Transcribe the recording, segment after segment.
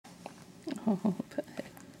Oh, but I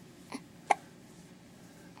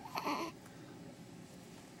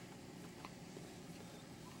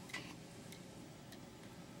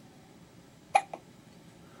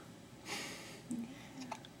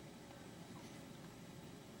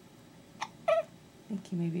think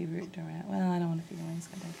he may be rooted around. Well, I don't want to be the one who's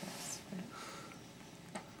going to digest, but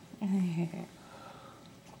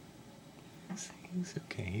He's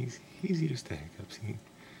okay. He's used to hiccups. He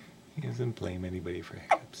doesn't blame anybody for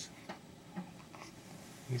hiccups.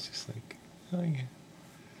 He's just like, oh yeah,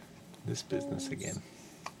 this business again.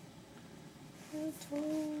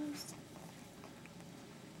 toes.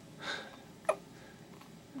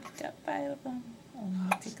 I've got 5 of them. Oh,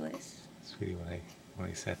 ticklish. Sweetie, when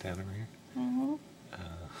I sat down over here, Mm-hmm.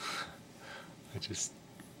 I just,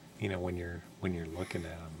 when you're looking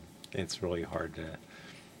at him, it's really hard to,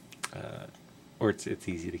 or it's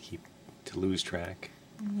easy to lose track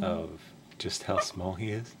of just how small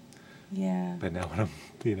he is. Yeah. But now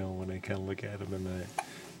when I kind of look at him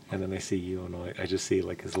and then I see you and I just see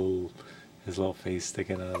like his little face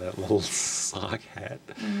sticking out of that little sock hat.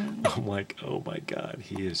 I'm like, oh my God,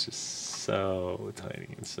 he is just so tiny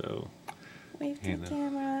and so. Wave to the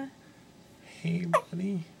camera. Hey,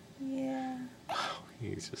 buddy. Yeah. Oh,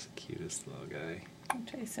 he's just the cutest little guy. I'll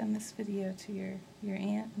try to send this video to your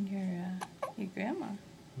aunt and your grandma.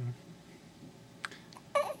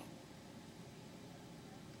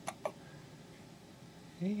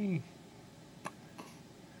 Hey.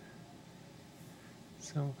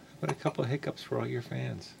 So, how about a couple of hiccups for all your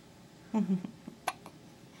fans? That's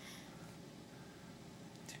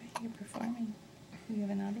right, you're performing. You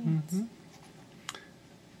have an audience.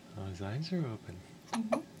 Oh, his eyes are open.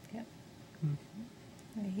 Yep.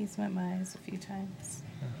 Yeah, he's met my eyes a few times.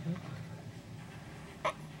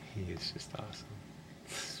 He is just awesome.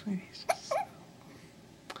 He's just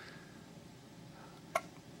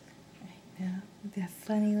I know. With that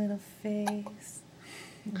funny little face.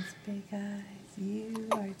 Those big eyes. You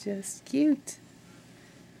are just cute.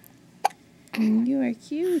 You are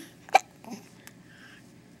cute.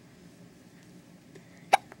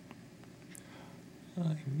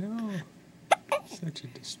 I know. Such a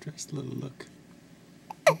distressed little look.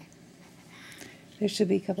 There should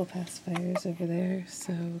be a couple pacifiers over there,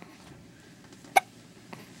 so you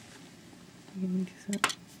can do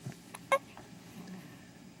something.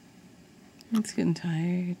 It's getting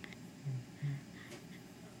tired.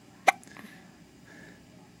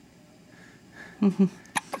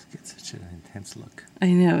 Just gets such an intense look.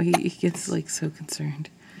 I know, he gets like so concerned.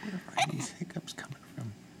 Where are these hiccups coming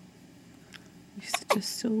from? You're such a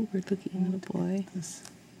sober looking little boy. This.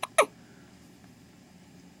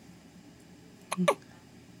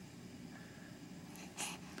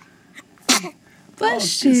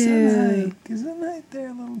 Bless you. Good night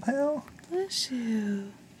there, little pal. Bless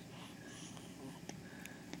you.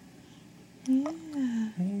 Yeah.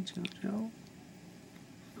 Hey, Jojo.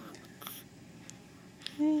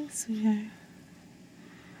 Hey, sweetheart.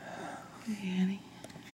 Hey, Annie.